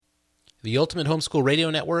The Ultimate Homeschool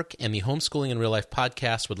Radio Network and the Homeschooling in Real Life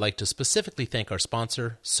podcast would like to specifically thank our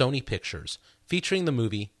sponsor, Sony Pictures, featuring the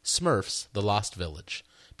movie Smurfs: The Lost Village.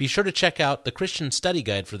 Be sure to check out the Christian study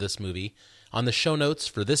guide for this movie on the show notes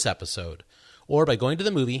for this episode, or by going to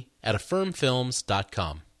the movie at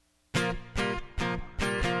affirmfilms.com.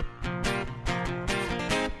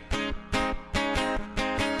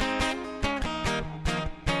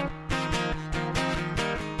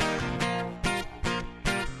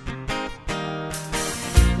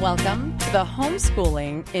 Welcome to the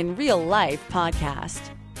Homeschooling in Real Life podcast.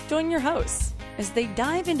 Join your hosts as they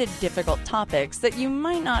dive into difficult topics that you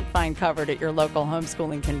might not find covered at your local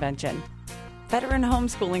homeschooling convention. Veteran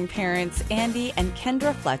homeschooling parents Andy and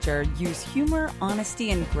Kendra Fletcher use humor, honesty,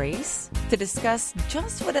 and grace to discuss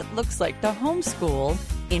just what it looks like to homeschool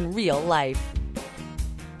in real life.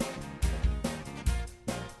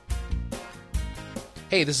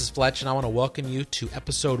 Hey, this is Fletch, and I want to welcome you to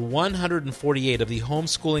episode 148 of the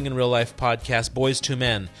Homeschooling in Real Life podcast, Boys to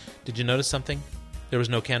Men. Did you notice something? There was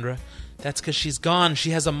no Kendra? That's because she's gone. She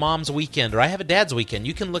has a mom's weekend, or I have a dad's weekend.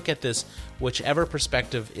 You can look at this whichever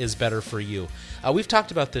perspective is better for you. We've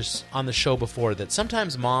talked about this on the show before, that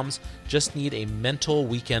sometimes moms just need a mental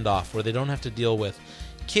weekend off where they don't have to deal with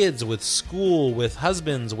kids, with school, with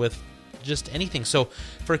husbands, with just anything. So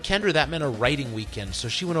for Kendra, that meant a writing weekend. So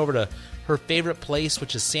she went over to her favorite place,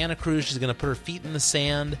 which is Santa Cruz. She's going to put her feet in the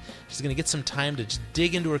sand. She's going to get some time to just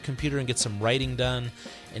dig into her computer and get some writing done.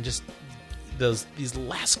 And just these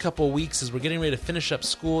last couple of weeks as we're getting ready to finish up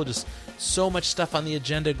school, just so much stuff on the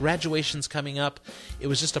agenda. Graduation's coming up. It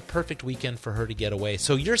was just a perfect weekend for her to get away.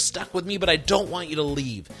 So you're stuck with me, but I don't want you to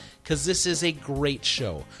leave, because this is a great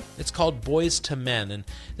show. It's called Boys to Men, and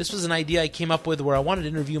this was an idea I came up with where I wanted to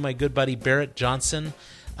interview my good buddy Barrett Johnson.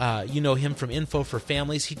 You know him from Info for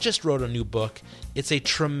Families. He just wrote a new book. It's a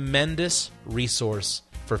tremendous resource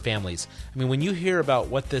for families. I mean, when you hear about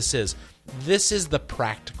what this is the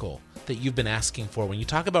practical that you've been asking for. When you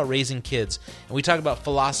talk about raising kids, and we talk about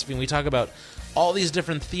philosophy, and we talk about all these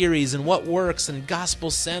different theories and what works and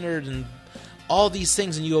gospel-centered and all these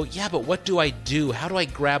things, and you go, yeah, but what do I do? How do I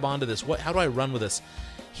grab onto this? How do I run with this?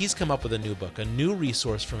 He's come up with a new book, a new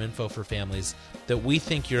resource from Info for Families that we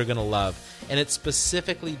think you're going to love. And it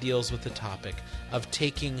specifically deals with the topic of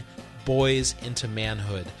taking boys into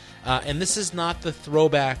manhood. And this is not the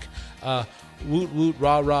throwback, woot woot,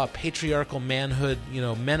 rah rah, patriarchal manhood,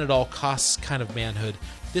 men at all costs kind of manhood.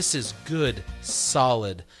 This is good,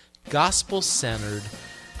 solid, gospel-centered,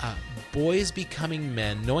 boys becoming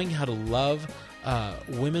men, knowing how to love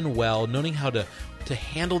women well, knowing how to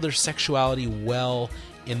handle their sexuality well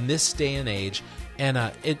in this day and age. And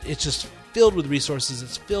it's just filled with resources.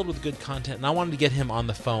 It's filled with good content. And I wanted to get him on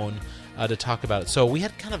the phone to talk about it. So we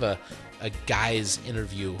had kind of a guy's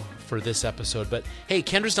interview for this episode. But hey,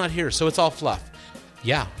 Kendra's not here, so it's all fluff.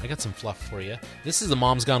 Yeah, I got some fluff for you. This is the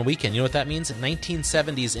Mom's Gone weekend. You know what that means?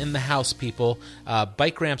 1970s in the house, people.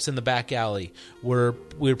 Bike ramps in the back alley. We're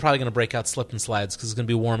probably going to break out slip and slides because it's going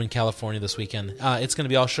to be warm in California this weekend. It's going to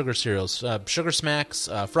be all sugar cereals. Sugar Smacks,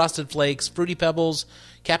 Frosted Flakes, Fruity Pebbles,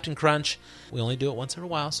 Captain Crunch. We only do it once in a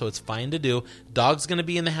while, so it's fine to do. Dog's going to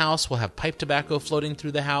be in the house. We'll have pipe tobacco floating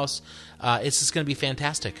through the house. It's just going to be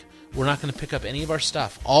fantastic. We're not going to pick up any of our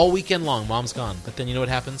stuff. All weekend long, Mom's Gone. But then you know what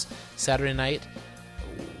happens? Saturday night,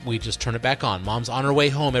 we just turn it back on. Mom's on her way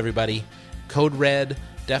home, everybody. Code Red,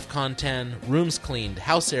 DEFCON 10, rooms cleaned,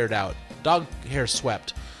 house aired out, dog hair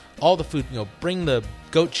swept, all the food, bring the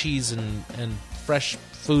goat cheese and fresh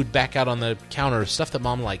food back out on the counter, stuff that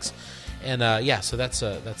Mom likes. And so that's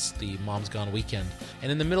the Mom's Gone weekend. And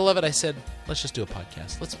in the middle of it, I said, let's just do a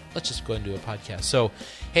podcast. Let's just go and do a podcast. So,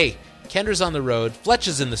 hey, Kendra's on the road. Fletch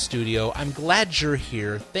is in the studio. I'm glad you're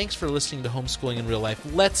here. Thanks for listening to Homeschooling in Real Life.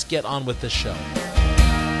 Let's get on with the show.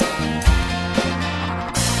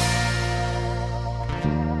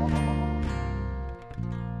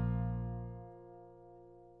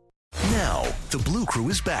 The Blue Crew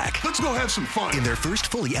is back. Let's go have some fun. In their first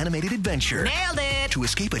fully animated adventure. Nailed it! To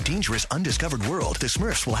escape a dangerous, undiscovered world, the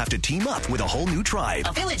Smurfs will have to team up with a whole new tribe.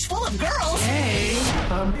 A village full of girls. Hey,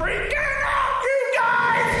 I'm freaking out, you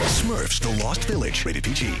guys! Smurfs: The Lost Village. Rated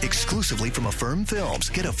PG. Exclusively from Affirm Films.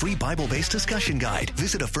 Get a free Bible-based discussion guide.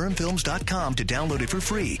 Visit affirmfilms.com to download it for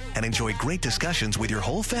free and enjoy great discussions with your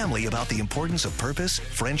whole family about the importance of purpose,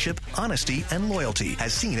 friendship, honesty, and loyalty,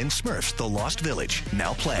 as seen in Smurfs: The Lost Village.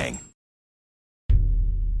 Now playing.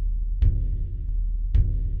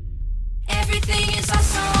 Everything is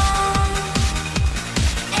awesome.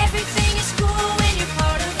 Everything is cool when you're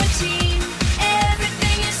part of a team.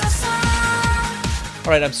 Everything is awesome.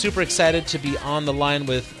 right, I'm super excited to be on the line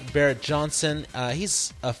with Barrett Johnson.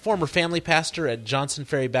 He's a former family pastor at Johnson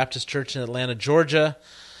Ferry Baptist Church in Atlanta, Georgia.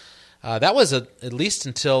 That was at least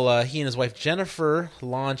until he and his wife Jennifer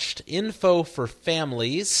launched Info for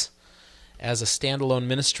Families as a standalone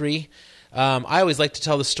ministry. I always like to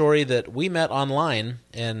tell the story that we met online,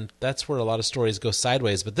 and that's where a lot of stories go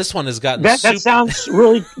sideways. But this one has gotten that sounds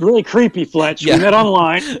really, really creepy, Fletch. Yeah. We met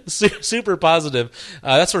online. Super positive.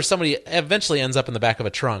 That's where somebody eventually ends up in the back of a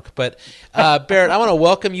trunk. But Barrett, I want to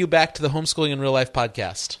welcome you back to the Homeschooling in Real Life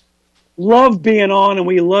podcast. Love being on, and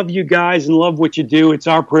we love you guys and love what you do. It's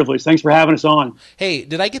our privilege. Thanks for having us on. Hey,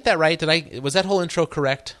 did I get that right? Was that whole intro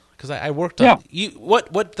correct? Because I worked on you.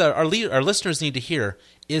 What our listeners need to hear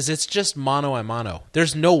is it's just mano a mano.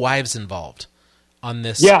 There's no wives involved on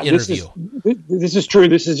this interview. This is true.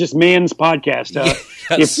 This is just man's podcast.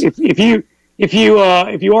 Yes. If you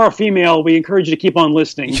are a female, we encourage you to keep on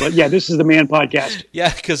listening. But yeah, this is the man podcast.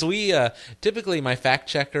 Yeah, because we typically my fact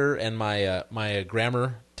checker and my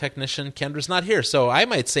grammar technician Kendra's not here, so I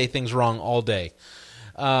might say things wrong all day.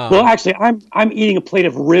 Well, actually, I'm eating a plate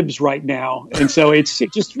of ribs right now, and so it's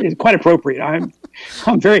quite appropriate. I'm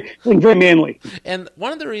feeling very manly. And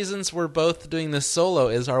one of the reasons we're both doing this solo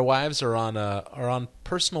is our wives are on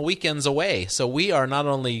personal weekends away, so we are not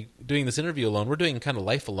only doing this interview alone, we're doing kind of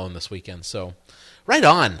life alone this weekend. So, right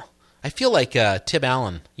on. I feel like Tim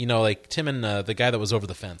Allen, like Tim and the guy that was over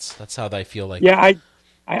the fence. That's how I feel like. Yeah,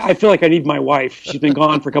 I feel like I need my wife. She's been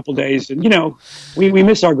gone for a couple of days. And, we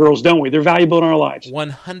miss our girls, don't we? They're valuable in our lives.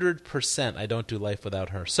 100%. I don't do life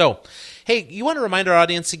without her. So, hey, you want to remind our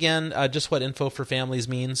audience again just what Info for Families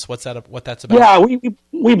means? What that's about? Yeah,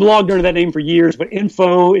 we blogged under that name for years, but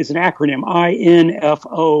Info is an acronym,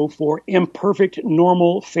 INFO, for Imperfect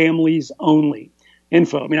Normal Families Only.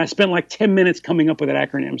 Info. I mean, I spent like 10 minutes coming up with that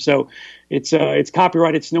acronym, so it's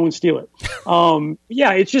copyrighted, so no one steal it.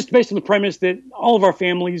 Yeah, it's just based on the premise that all of our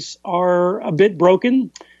families are a bit broken.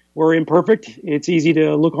 We're imperfect. It's easy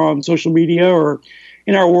to look on social media or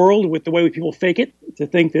in our world with the way people fake it, to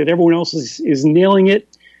think that everyone else is nailing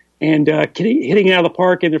it and hitting it out of the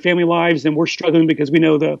park in their family lives, and we're struggling because we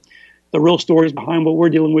know the real stories behind what we're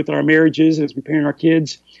dealing with in our marriages as we parent our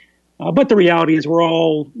kids. But the reality is we're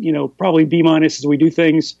all, probably B- as we do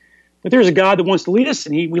things. But there's a God that wants to lead us,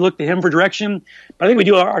 and we look to him for direction. But I think we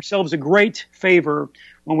do ourselves a great favor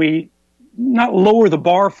when we not lower the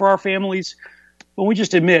bar for our families, but we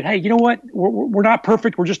just admit, hey, you know what? We're not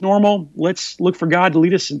perfect. We're just normal. Let's look for God to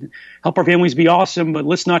lead us and help our families be awesome. But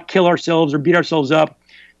let's not kill ourselves or beat ourselves up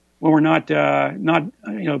when we're not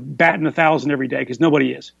batting 1,000 every day, because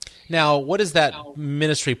nobody is. Now, what does that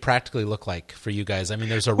ministry practically look like for you guys? I mean,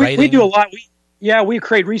 there's a writing. We do a lot. We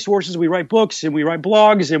create resources. We write books and we write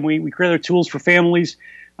blogs, and we create other tools for families.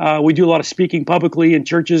 We do a lot of speaking publicly in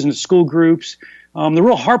churches and school groups. The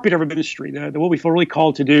real heartbeat of our ministry, what we feel really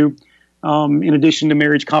called to do, in addition to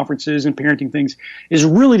marriage conferences and parenting things, is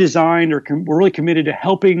really designed, we're really committed to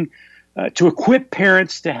helping to equip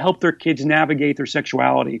parents to help their kids navigate their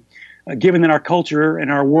sexuality. Given that our culture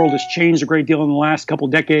and our world has changed a great deal in the last couple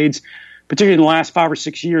of decades, particularly in the last 5 or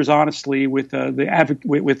 6 years, honestly, with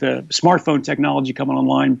the smartphone technology coming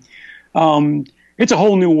online, it's a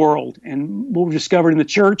whole new world. And what we've discovered in the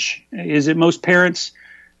church is that most parents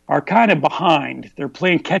are kind of behind. They're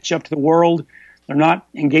playing catch up to the world. They're not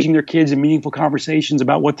engaging their kids in meaningful conversations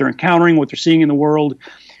about what they're encountering, what they're seeing in the world.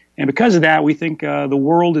 And because of that, we think the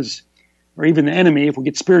world is, or even the enemy, if we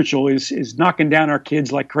get spiritual, is knocking down our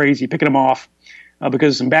kids like crazy, picking them off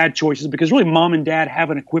because of some bad choices, because really mom and dad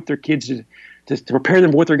haven't equipped their kids to prepare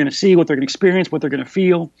them for what they're going to see, what they're going to experience, what they're going to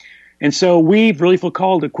feel. And so we really feel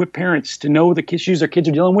called to equip parents to know the issues their kids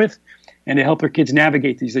are dealing with and to help their kids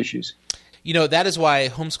navigate these issues. That is why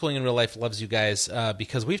Homeschooling in Real Life loves you guys,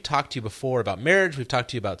 because we've talked to you before about marriage, we've talked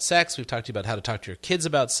to you about sex, we've talked to you about how to talk to your kids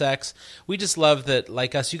about sex. We just love that,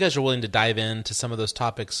 like us, you guys are willing to dive into some of those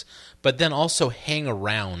topics, but then also hang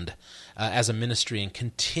around as a ministry and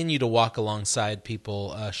continue to walk alongside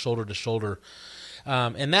people shoulder to shoulder.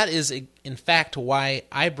 And that is, in fact, why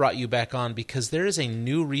I brought you back on, because there is a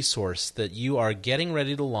new resource that you are getting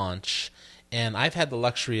ready to launch, and I've had the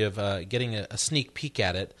luxury of getting a sneak peek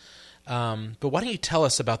at it. But why don't you tell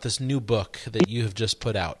us about this new book that you have just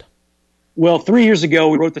put out? Well, 3 years ago,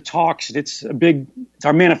 we wrote The Talks. It's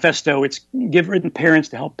our manifesto. It's written parents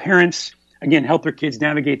to help parents, again, help their kids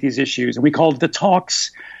navigate these issues. And we called it The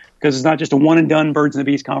Talks because it's not just a one and done birds and the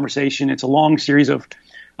bees conversation. It's a long series of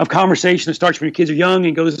conversation that starts when your kids are young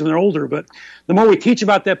and goes when they're older. But the more we teach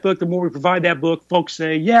about that book, the more we provide that book, folks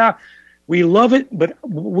say, yeah, We love it, but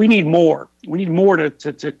we need more. We need more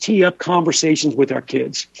to tee up conversations with our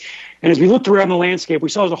kids. And as we looked around the landscape, we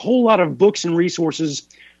saw there's a whole lot of books and resources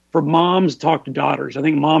for moms to talk to daughters. I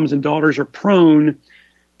think moms and daughters are prone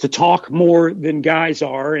to talk more than guys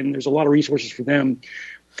are, and there's a lot of resources for them.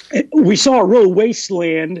 We saw a real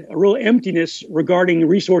wasteland, a real emptiness regarding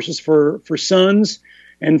resources for sons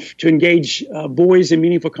and to engage boys in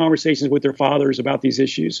meaningful conversations with their fathers about these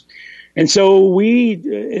issues. And so we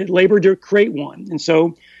labored to create one. And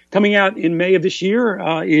so coming out in May of this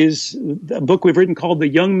year is a book we've written called The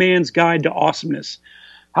Young Man's Guide to Awesomeness: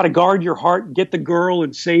 How to Guard Your Heart, Get the Girl,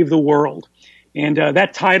 and Save the World. And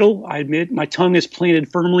that title, I admit, my tongue is planted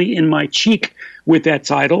firmly in my cheek with that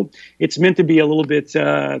title. It's meant to be a little bit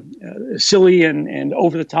silly and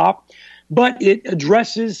over the top, but it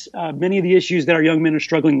addresses many of the issues that our young men are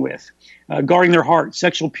struggling with. Guarding their heart,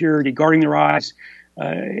 sexual purity, guarding their eyes,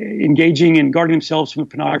 engaging and guarding themselves from the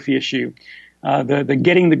pornography issue. The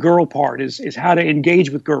getting the girl part is how to engage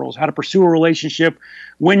with girls, how to pursue a relationship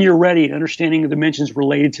when you're ready, and understanding the dimensions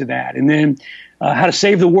related to that. And then how to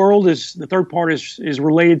save the world is the third part is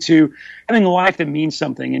related to having a life that means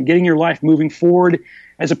something and getting your life moving forward,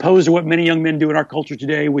 as opposed to what many young men do in our culture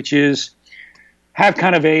today, which is have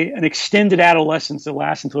kind of an extended adolescence that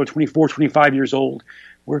lasts until they're 24, 25 years old.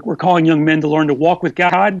 We're calling young men to learn to walk with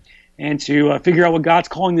God and to figure out what God's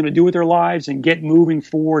calling them to do with their lives and get moving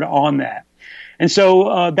forward on that. And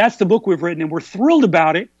so that's the book we've written, and we're thrilled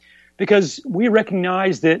about it because we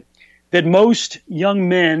recognize that most young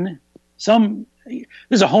men, this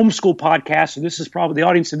is a homeschool podcast, so this is probably, the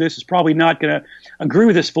audience of this is probably not going to agree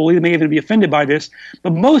with this fully. They may even be offended by this,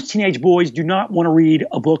 but most teenage boys do not want to read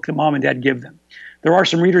a book that mom and dad give them. There are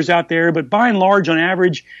some readers out there, but by and large, on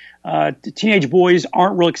average, teenage boys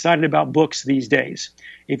aren't real excited about books these days.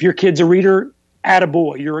 If your kid's a reader,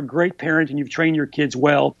 attaboy, you're a great parent and you've trained your kids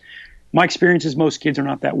well. My experience is most kids are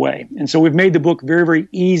not that way. And so we've made the book very, very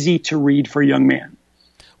easy to read for a young man.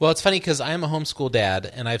 Well, it's funny because I am a homeschool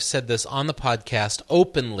dad, and I've said this on the podcast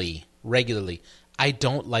openly, regularly. I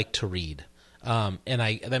don't like to read. And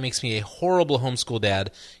that makes me a horrible homeschool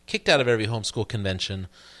dad, kicked out of every homeschool convention.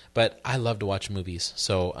 But I love to watch movies,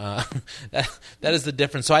 so that is the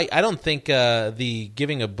difference. So I don't think the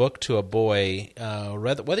giving a book to a boy,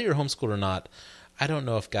 whether you're homeschooled or not, I don't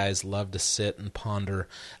know if guys love to sit and ponder.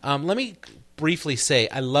 Let me briefly say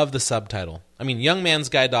I love the subtitle. I mean, Young Man's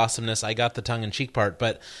Guide to Awesomeness, I got the tongue-in-cheek part,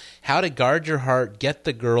 but How to Guard Your Heart, Get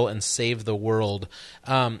the Girl, and Save the World.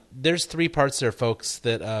 There's three parts there, folks,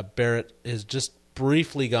 that Barrett has just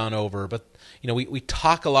briefly gone over. But, you know, we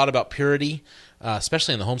talk a lot about purity,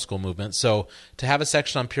 especially in the homeschool movement. So to have a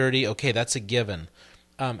section on purity, okay, that's a given.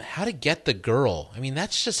 How to get the girl. I mean,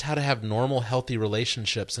 that's just how to have normal, healthy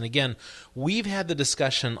relationships. And again, we've had the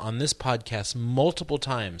discussion on this podcast multiple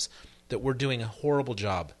times that we're doing a horrible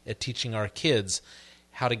job at teaching our kids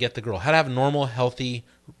how to get the girl, how to have normal, healthy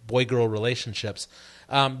boy-girl relationships.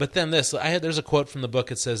 But then there's a quote from the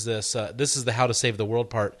book. It says this, this is the how to save the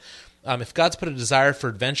world part. If God's put a desire for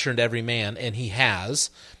adventure into every man, and he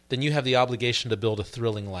has, then you have the obligation to build a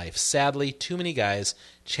thrilling life. Sadly, too many guys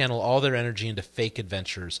channel all their energy into fake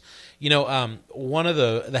adventures. You know, one of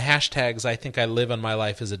the hashtags I think I live on my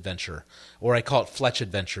life is adventure, or I call it Fletch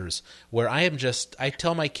Adventures, where I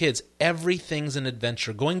tell my kids everything's an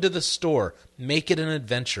adventure. Going to the store, make it an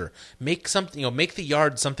adventure. Make something, make the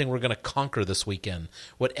yard something we're going to conquer this weekend,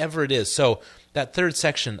 whatever it is. So that third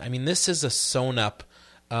section, I mean, this is a sewn up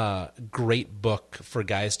great book for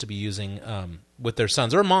guys to be using with their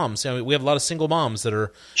sons or moms. I mean, we have a lot of single moms that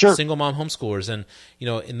are single mom homeschoolers, and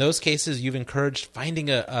in those cases, you've encouraged finding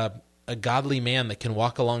a godly man that can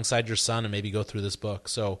walk alongside your son and maybe go through this book.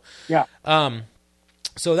 So yeah,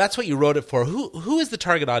 so that's what you wrote it for. Who is the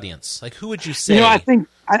target audience? Like, who would you say? I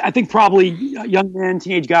think probably young men,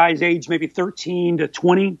 teenage guys, age maybe 13 to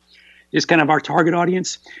 20. Is kind of our target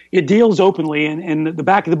audience. It deals openly, and the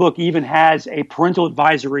back of the book even has a parental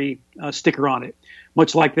advisory sticker on it,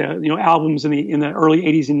 much like the albums in the early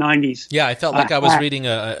 80s and 90s. Yeah, I felt like I was reading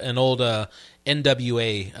an old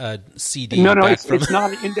NWA CD. No, it's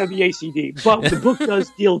not an NWA CD, but the book does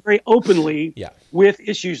deal very openly with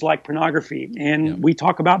issues like pornography, and we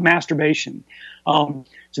talk about masturbation. So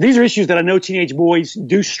these are issues that I know teenage boys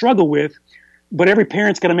do struggle with. But every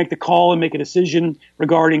parent's got to make the call and make a decision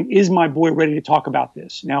regarding, is my boy ready to talk about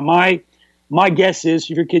this? Now, my guess is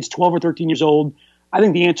if your kid's 12 or 13 years old, I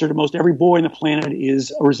think the answer to most every boy on the planet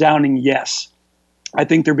is a resounding yes. I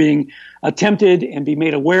think they're being tempted and be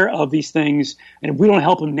made aware of these things. And if we don't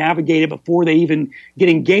help them navigate it before they even get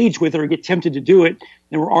engaged with it or get tempted to do it,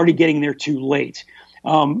 then we're already getting there too late.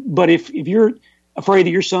 But if you're afraid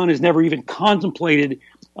that your son has never even contemplated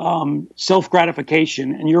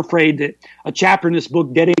self-gratification, and you're afraid that a chapter in this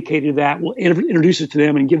book dedicated to that will introduce it to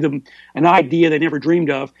them and give them an idea they never dreamed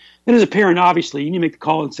of, then as a parent, obviously, you need to make the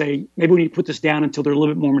call and say, maybe we need to put this down until they're a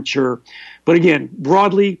little bit more mature. But again,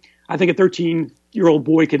 broadly, I think a 13-year-old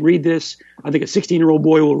boy can read this. I think a 16-year-old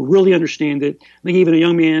boy will really understand it. I think even a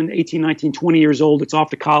young man, 18, 19, 20 years old that's off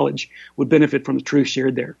to college would benefit from the truth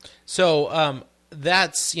shared there. So,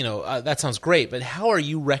 that's, that sounds great, but how are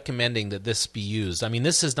you recommending that this be used? I mean,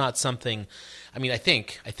 this is not something, I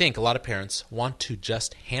think a lot of parents want to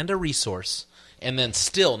just hand a resource and then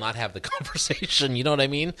still not have the conversation, you know what I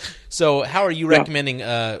mean? So how are you recommending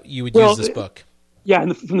you would use this book? Yeah,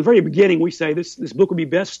 and from the very beginning, we say this book would be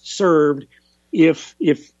best served if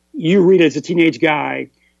you read it as a teenage guy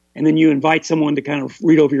and then you invite someone to kind of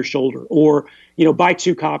read over your shoulder, or buy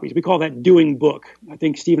 2 copies. We call that doing book. I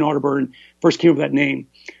think Stephen Arterburn first came up with that name.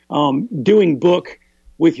 Doing book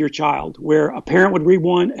with your child, where a parent would read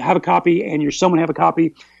one, have a copy, and your son would have a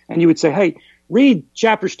copy, and you would say, hey, read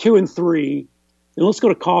chapters 2 and 3, and let's go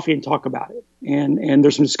to coffee and talk about it. And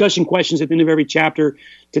there's some discussion questions at the end of every chapter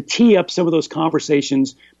to tee up some of those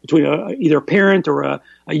conversations between either a parent or a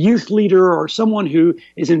youth leader or someone who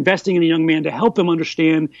is investing in a young man to help them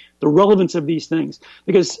understand the relevance of these things.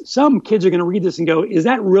 Because some kids are going to read this and go, is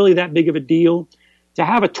that really that big of a deal? To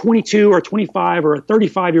have a 22 or 25 or a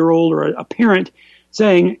 35-year-old or a parent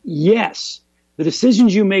saying, yes, the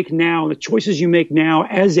decisions you make now, the choices you make now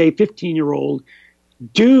as a 15-year-old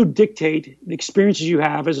do dictate the experiences you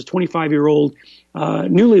have as a 25-year-old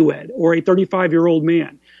newlywed or a 35-year-old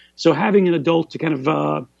man. So having an adult to kind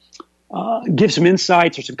of give some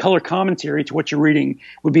insights or some color commentary to what you're reading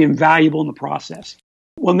would be invaluable in the process.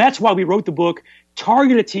 Well, and that's why we wrote the book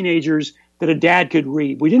targeted at teenagers that a dad could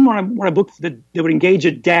read. We didn't want a book that would engage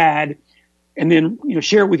a dad and then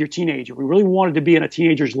share it with your teenager. We really wanted to be at a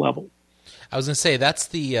teenager's level. I was going to say that's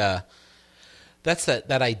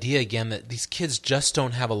that idea again that these kids just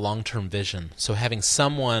don't have a long-term vision. So having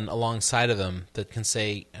someone alongside of them that can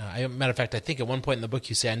say, matter of fact, I think at one point in the book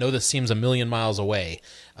you say, I know this seems a million miles away,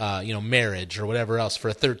 marriage or whatever else for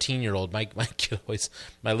a 13-year-old. My kid always,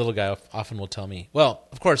 my little guy often will tell me, well,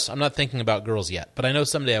 of course, I'm not thinking about girls yet, but I know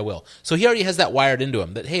someday I will. So he already has that wired into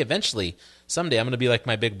him that, hey, eventually, someday I'm going to be like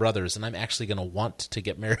my big brothers and I'm actually going to want to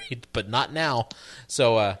get married, but not now.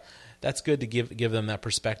 So, that's good to give them that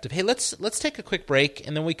perspective. Hey, let's take a quick break,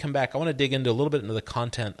 and then we come back. I want to dig into a little bit into the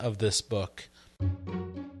content of this book.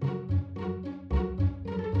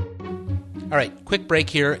 All right, quick break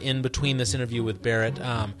here in between this interview with Barrett.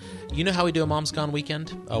 You know how we do a Mom's Gone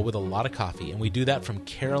weekend? With a lot of coffee, and we do that from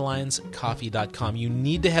carolinescoffee.com. You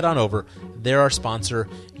need to head on over. They're our sponsor.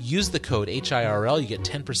 Use the code HIRL. You get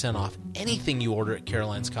 10% off anything you order at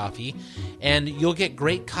Caroline's Coffee, and you'll get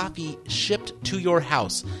great coffee shipped to your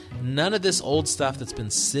house. None of this old stuff that's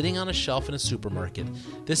been sitting on a shelf in a supermarket.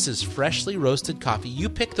 This is freshly roasted coffee. You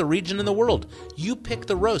pick the region in the world. You pick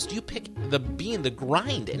the roast. You pick the bean, the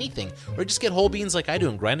grind, anything. Or just get whole beans like I do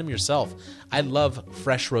and grind them yourself. I love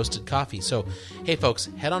fresh roasted coffee. So, hey folks,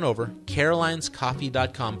 head on over,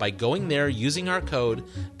 carolinescoffee.com. By going there, using our code,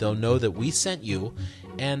 they'll know that we sent you,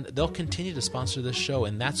 and they'll continue to sponsor this show,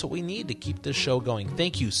 and that's what we need to keep this show going.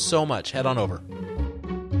 Thank you so much. Head on over.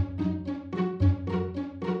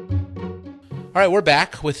 All right, we're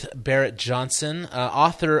back with Barrett Johnson,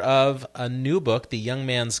 author of a new book, The Young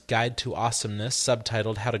Man's Guide to Awesomeness,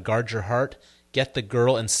 subtitled How to Guard Your Heart, Get the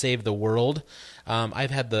Girl, and Save the World.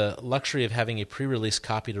 I've had the luxury of having a pre-release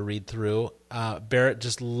copy to read through. Barrett,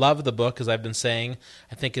 just love the book, as I've been saying.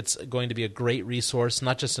 I think it's going to be a great resource,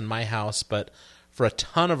 not just in my house, but for a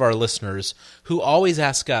ton of our listeners who always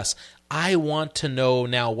ask us, I want to know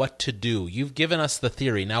now what to do. You've given us the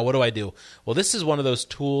theory. Now what do I do? Well, this is one of those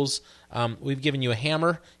tools. We've given you a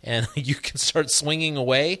hammer, and you can start swinging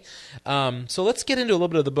away. So let's get into a little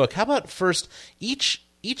bit of the book. How about first, each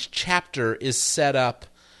chapter is set up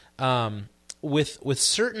with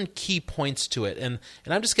certain key points to it, and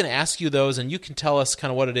I'm just going to ask you those, and you can tell us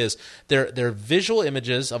kind of what it is. They're visual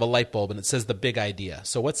images of a light bulb, and it says the big idea.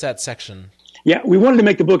 So what's that section? Yeah, we wanted to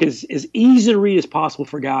make the book as easy to read as possible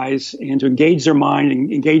for guys and to engage their mind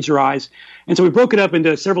and engage their eyes. And so we broke it up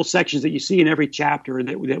into several sections that you see in every chapter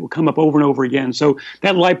that will come up over and over again. So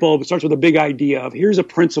that light bulb starts with a big idea of here's a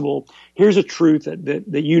principle, here's a truth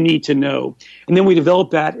that you need to know. And then we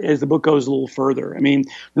develop that as the book goes a little further. I mean,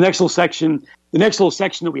 the next little section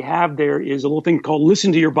that we have there is a little thing called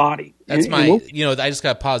Listen to Your Body. That's I just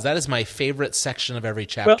got to pause. That is my favorite section of every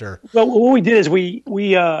chapter. Well, what we did is we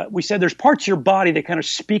said there's parts of your body that kind of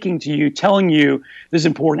speaking to you, telling you this is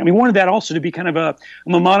important. And we wanted that also to be kind of a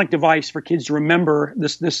mnemonic device for kids to remember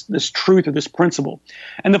this truth or this principle.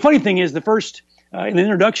 And the funny thing is the first in the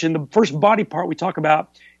introduction, the first body part we talk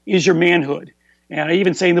about is your manhood. And I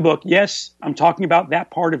even say in the book, yes, I'm talking about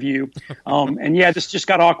that part of you. And yeah, this just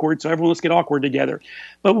got awkward, so everyone let's get awkward together.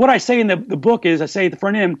 But what I say in the book is, I say at the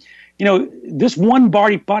front end, this one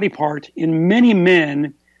body part in many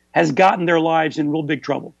men has gotten their lives in real big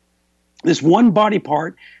trouble. This one body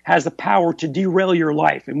part has the power to derail your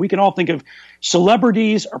life. And we can all think of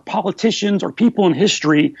celebrities or politicians or people in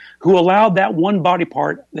history who allowed that one body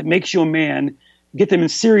part that makes you a man get them in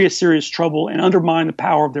serious, serious trouble and undermine the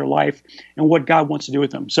power of their life and what God wants to do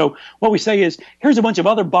with them. So what we say is, here's a bunch of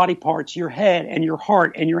other body parts, your head and your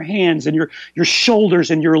heart and your hands and your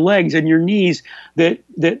shoulders and your legs and your knees that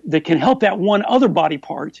can help that one other body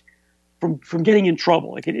part from getting in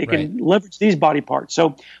trouble. It can leverage these body parts.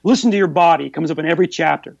 So listen to your body. It comes up in every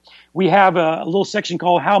chapter. We have a little section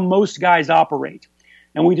called How Most Guys Operate.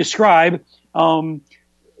 And we describe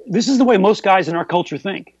this is the way most guys in our culture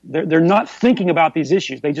think. They're not thinking about these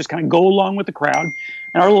issues. They just kind of go along with the crowd.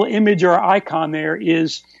 And our little image or our icon there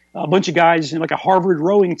is a bunch of guys in like a Harvard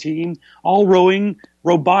rowing team, all rowing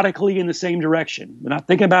robotically in the same direction. They're not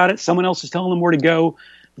thinking about it. Someone else is telling them where to go,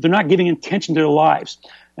 but they're not giving intention to their lives.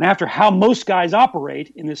 And after how most guys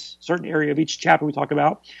operate in this certain area of each chapter we talk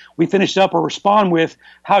about, we finish up or respond with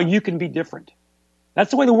how you can be different. That's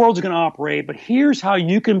the way the world's going to operate, but here's how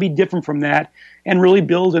you can be different from that and really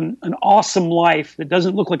build an awesome life that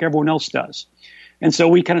doesn't look like everyone else does. And so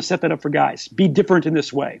we kind of set that up for guys. Be different in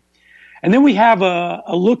this way. And then we have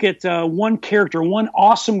a look at one character, one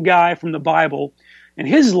awesome guy from the Bible and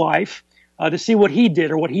his life to see what he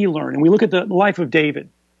did or what he learned. And we look at the life of David.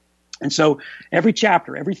 And so every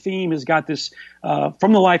chapter, every theme has got this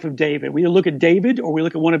from the life of David. We look at David or we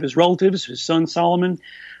look at one of his relatives, his son Solomon,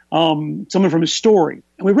 someone from his story.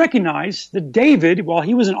 And we recognize that David, while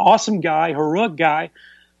he was an awesome guy, heroic guy,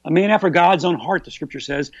 a man after God's own heart, the scripture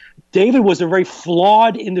says, David was a very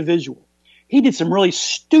flawed individual. He did some really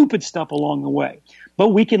stupid stuff along the way. But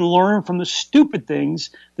we can learn from the stupid things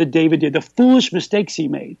that David did, the foolish mistakes he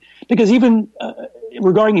made. Because even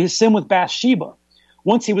regarding his sin with Bathsheba,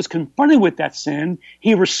 once he was confronted with that sin,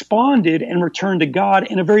 he responded and returned to God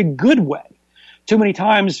in a very good way. Too many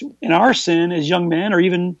times in our sin as young men, or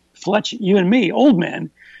even Fletch, you and me, old men,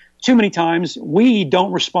 too many times we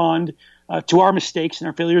don't respond to our mistakes and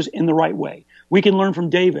our failures in the right way. We can learn from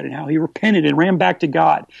David and how he repented and ran back to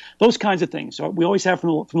God. Those kinds of things. So we always have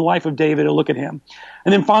from the life of David a look at him.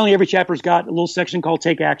 And then finally, every chapter's got a little section called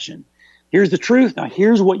Take Action. Here's the truth. Now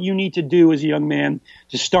here's what you need to do as a young man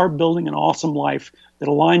to start building an awesome life that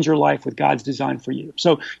aligns your life with God's design for you.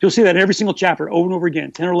 So you'll see that in every single chapter over and over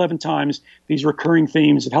again, 10 or 11 times, these recurring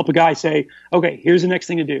themes that help a guy say, okay, here's the next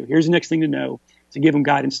thing to do. Here's the next thing to know, to give him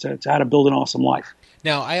guidance to how to build an awesome life.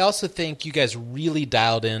 Now, I also think you guys really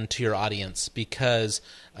dialed into your audience because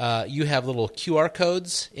you have little QR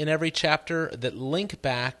codes in every chapter that link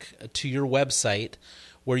back to your website,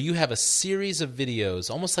 where you have a series of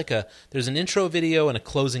videos, almost like there's an intro video and a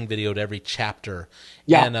closing video to every chapter.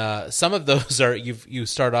 Yeah. And some of those are, you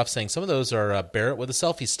start off saying, some of those are Barrett with a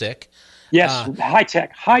selfie stick. Yes,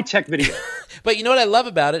 high-tech video. But you know what I love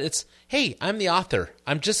about it? It's, hey, I'm the author.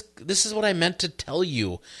 This is what I meant to tell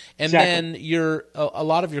you. And Exactly. then a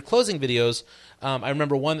lot of your closing videos, I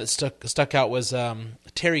remember one that stuck out was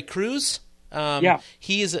Terry Crews. Yeah.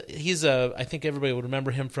 He's I think everybody would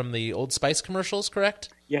remember him from the Old Spice commercials, correct?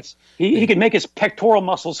 Yes. He can make his pectoral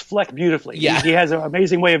muscles flex beautifully. Yeah. He has an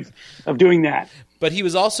amazing way of doing that. But he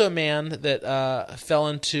was also a man that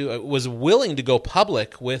was willing to go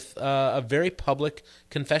public with a very public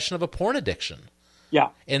confession of a porn addiction. Yeah.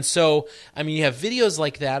 And so, I mean, you have videos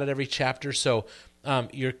like that at every chapter. So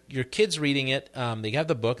your kids reading it, they have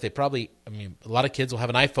the book. They probably, a lot of kids will have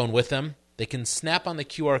an iPhone with them. They can snap on the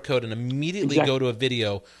QR code and immediately go to a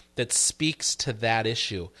video that speaks to that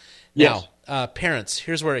issue. Yes. Now, parents,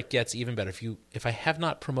 here's where it gets even better. If I have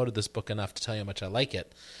not promoted this book enough to tell you how much I like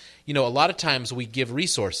it, a lot of times we give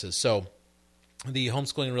resources. So the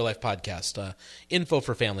Homeschooling in Real Life podcast, Info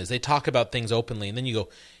for Families, they talk about things openly, and then you go,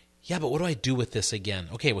 yeah, but what do I do with this again?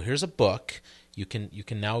 Okay, well, here's a book. You can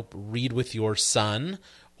now read with your son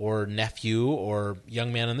or nephew or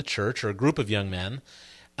young man in the church or a group of young men.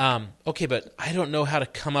 Okay, but I don't know how to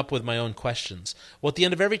come up with my own questions. Well, at the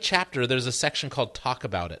end of every chapter, there's a section called Talk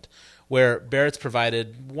About It, where Barrett's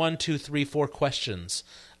provided 1, 2, 3, 4 questions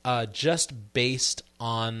just based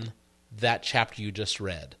on that chapter you just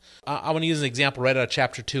read. I want to use an example right out of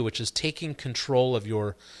chapter 2, which is taking control of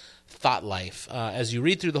your thought life. As you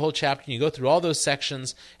read through the whole chapter and you go through all those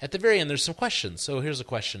sections, at the very end there's some questions. So here's a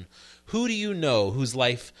question. Who do you know whose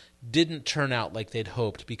life didn't turn out like they'd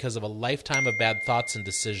hoped because of a lifetime of bad thoughts and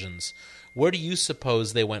decisions? Where do you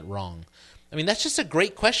suppose they went wrong? I mean, that's just a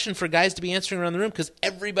great question for guys to be answering around the room, because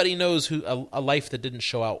everybody knows who a life that didn't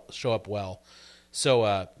show up well.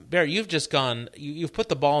 So, Barrett, you've just you've put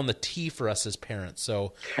the ball in the tee for us as parents.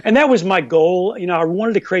 So, and that was my goal. I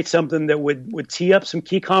wanted to create something that would tee up some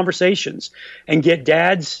key conversations and get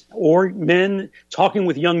dads or men talking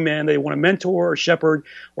with young men they want to mentor or shepherd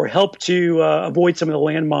or help to avoid some of the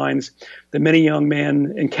landmines that many young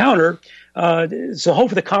men encounter. So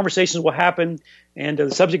hopefully the conversations will happen, and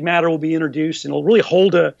the subject matter will be introduced, and it'll really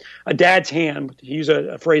hold a dad's hand, to use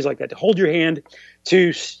a phrase like that, to hold your hand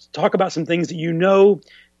to talk about some things that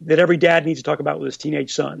that every dad needs to talk about with his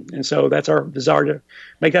teenage son. And so that's our desire to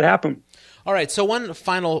make that happen. All right, so one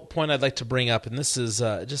final point I'd like to bring up, and this is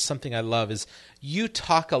just something I love, is you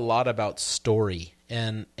talk a lot about story,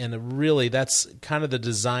 and really that's kind of the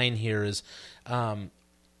design here is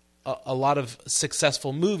a lot of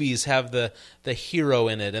successful movies have the hero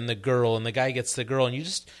in it and the girl, and the guy gets the girl,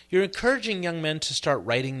 and you're encouraging young men to start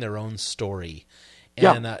writing their own story.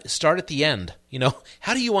 And start at the end.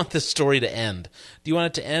 How do you want this story to end? Do you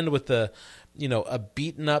want it to end with a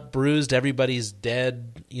beaten up, bruised, everybody's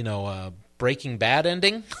dead, Breaking Bad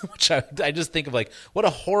ending? Which I just think of like, what a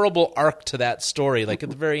horrible arc to that story. Like at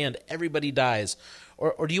the very end, everybody dies.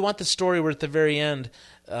 Or do you want the story where at the very end,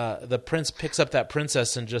 the prince picks up that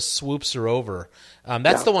princess and just swoops her over?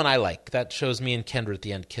 That's the one I like. That shows me and Kendra at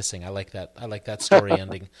the end kissing. I like that story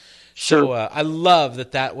ending. Sure. So I love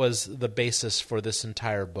that was the basis for this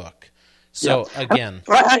entire book. So again,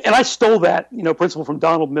 and I stole that principle from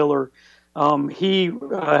Donald Miller. He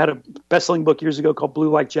had a best-selling book years ago called Blue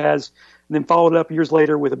Like Jazz, and then followed it up years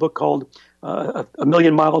later with a book called A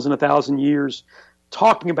Million Miles in 1,000 Years,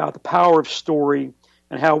 talking about the power of story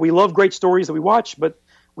and how we love great stories that we watch, but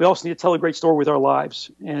we also need to tell a great story with our lives.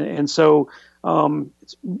 And so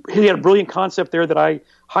he had a brilliant concept there that I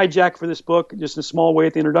hijacked for this book, just in a small way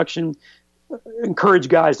at the introduction. Encourage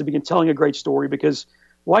guys to begin telling a great story, because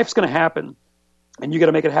life's going to happen, and you got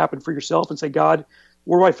to make it happen for yourself and say, God,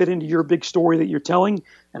 where do I fit into your big story that you're telling,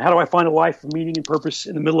 and how do I find a life of meaning and purpose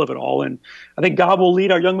in the middle of it all? And I think God will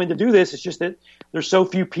lead our young men to do this. It's just that there's so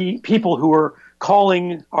few people who are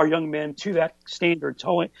calling our young men to that standard,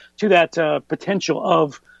 to that potential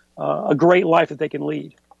of a great life that they can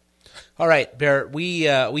lead. All right, Barrett, we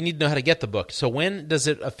need to know how to get the book. So when does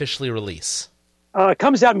it officially release? It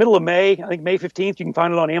comes out middle of May, I think May 15th. You can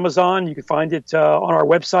find it on Amazon. You can find it on our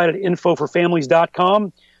website at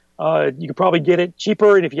infoforfamilies.com. You can probably get it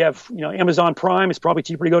cheaper, and if you have Amazon Prime, it's probably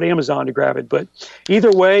cheaper to go to Amazon to grab it. But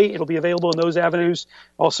either way, it'll be available in those avenues,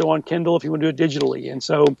 also on Kindle if you want to do it digitally. And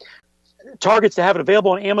so targets to have it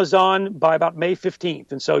available on Amazon by about May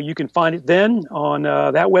 15th. And so you can find it then on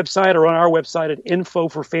that website or on our website at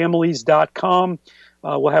infoforfamilies.com.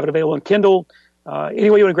 We'll have it available on Kindle. Any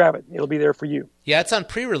way you want to grab it, it'll be there for you. Yeah, it's on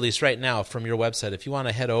pre-release right now from your website. If you want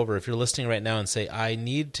to head over, if you're listening right now and say, I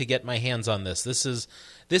need to get my hands on this. This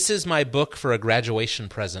is my book for a graduation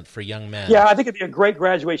present for young men. Yeah, I think it'd be a great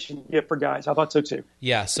graduation gift for guys. I thought so too.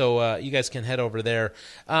 Yeah, so you guys can head over there.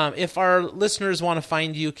 If our listeners want to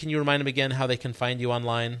find you, can you remind them again how they can find you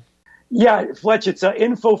online? Yeah, Fletch, it's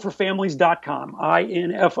infoforfamilies.com,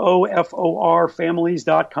 INFOFOR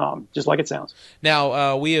families.com, just like it sounds.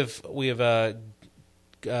 Now, we have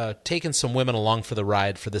taken some women along for the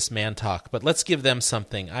ride for this Man Talk, but let's give them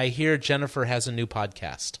something. I hear Jennifer has a new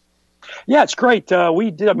podcast. Yeah, it's great.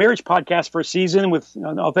 We did a marriage podcast for a season with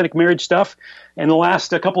authentic marriage stuff. And the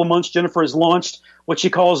last couple of months, Jennifer has launched what she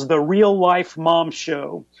calls the Real Life Mom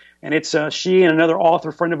Show. And it's she and another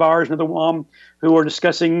author friend of ours, another mom, who are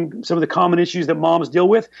discussing some of the common issues that moms deal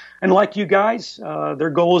with. And like you guys,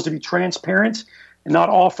 their goal is to be transparent and not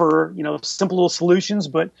offer, simple little solutions,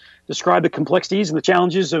 but describe the complexities and the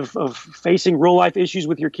challenges of facing real life issues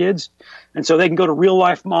with your kids. And so they can go to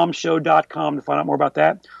reallifemomshow.com to find out more about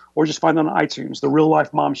that, or just find them on iTunes, the Real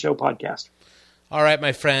Life Mom Show podcast. All right,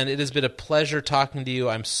 my friend, it has been a pleasure talking to you.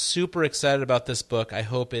 I'm super excited about this book. I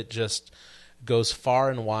hope it just goes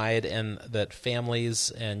far and wide, and that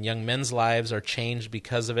families and young men's lives are changed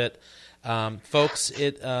because of it. Folks,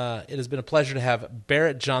 it has been a pleasure to have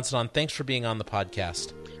Barrett Johnson on. Thanks for being on the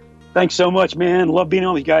podcast. Thanks so much, man. Love being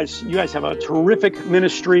on with you guys. You guys have a terrific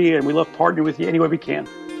ministry, and we love partnering with you any way we can.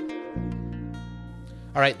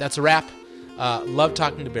 All right, that's a wrap. Love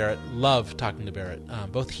talking to Barrett.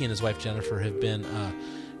 Both he and his wife Jennifer have been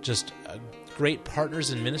just great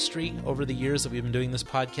partners in ministry over the years that we've been doing this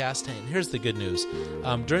podcast. And here's the good news.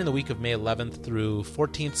 During the week of May 11th through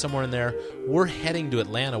 14th, somewhere in there, we're heading to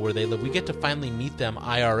Atlanta where they live. We get to finally meet them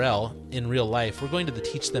IRL in real life. We're going to the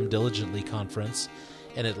Teach Them Diligently conference.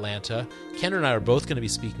 in Atlanta. Kendra and I are both going to be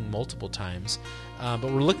speaking multiple times, but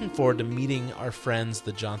we're looking forward to meeting our friends,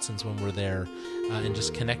 the Johnsons, when we're there and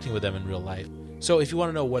just connecting with them in real life. So if you want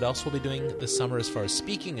to know what else we'll be doing this summer as far as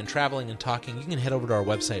speaking and traveling and talking, you can head over to our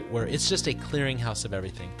website where it's just a clearinghouse of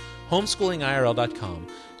everything. HomeschoolingIRL.com.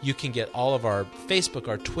 You can get all of our Facebook,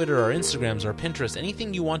 our Twitter, our Instagrams, our Pinterest,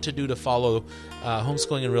 anything you want to do to follow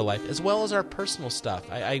homeschooling in real life, as well as our personal stuff.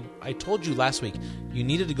 I told you last week you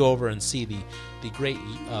needed to go over and see the great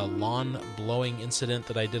lawn blowing incident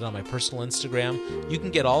that I did on my personal Instagram. You can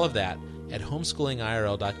get all of that at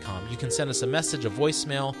homeschoolingirl.com. You can send us a message, a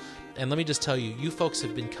voicemail, and let me just tell you, you folks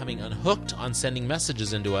have been coming unhooked on sending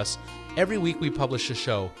messages into us. Every week we publish a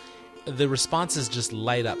show. The responses just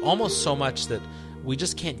light up, almost so much that we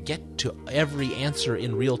just can't get to every answer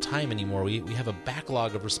in real time anymore. We have a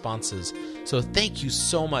backlog of responses. So thank you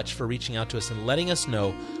so much for reaching out to us and letting us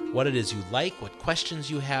know what it is you like, what questions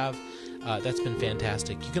you have. That's been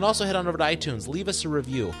fantastic. You can also head on over to iTunes, leave us a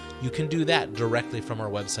review. You can do that directly from our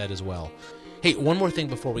website as well. Hey, one more thing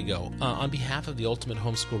before we go. On behalf of the Ultimate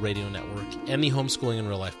Homeschool Radio Network and the Homeschooling in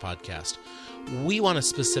Real Life podcast, we want to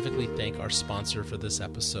specifically thank our sponsor for this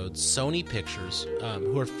episode, Sony Pictures,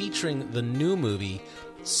 who are featuring the new movie,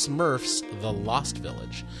 Smurfs: The Lost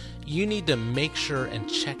Village. You need to make sure and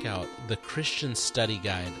check out the Christian study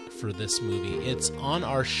guide for this movie. It's on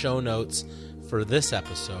our show notes for this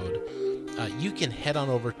episode. You can head on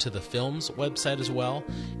over to the film's website as well.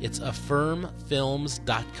 It's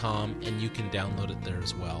affirmfilms.com, and you can download it there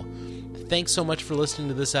as well. Thanks so much for listening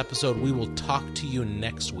to this episode. We will talk to you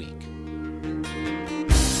next week.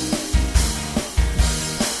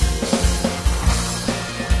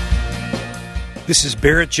 This is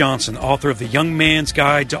Barrett Johnson, author of The Young Man's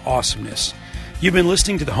Guide to Awesomeness. You've been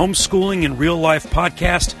listening to the Homeschooling in Real Life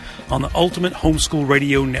podcast on the Ultimate Homeschool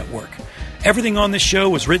Radio Network. Everything on this show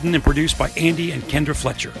was written and produced by Andy and Kendra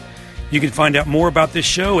Fletcher. You can find out more about this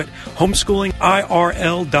show at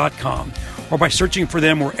homeschoolingirl.com or by searching for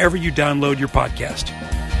them wherever you download your podcast.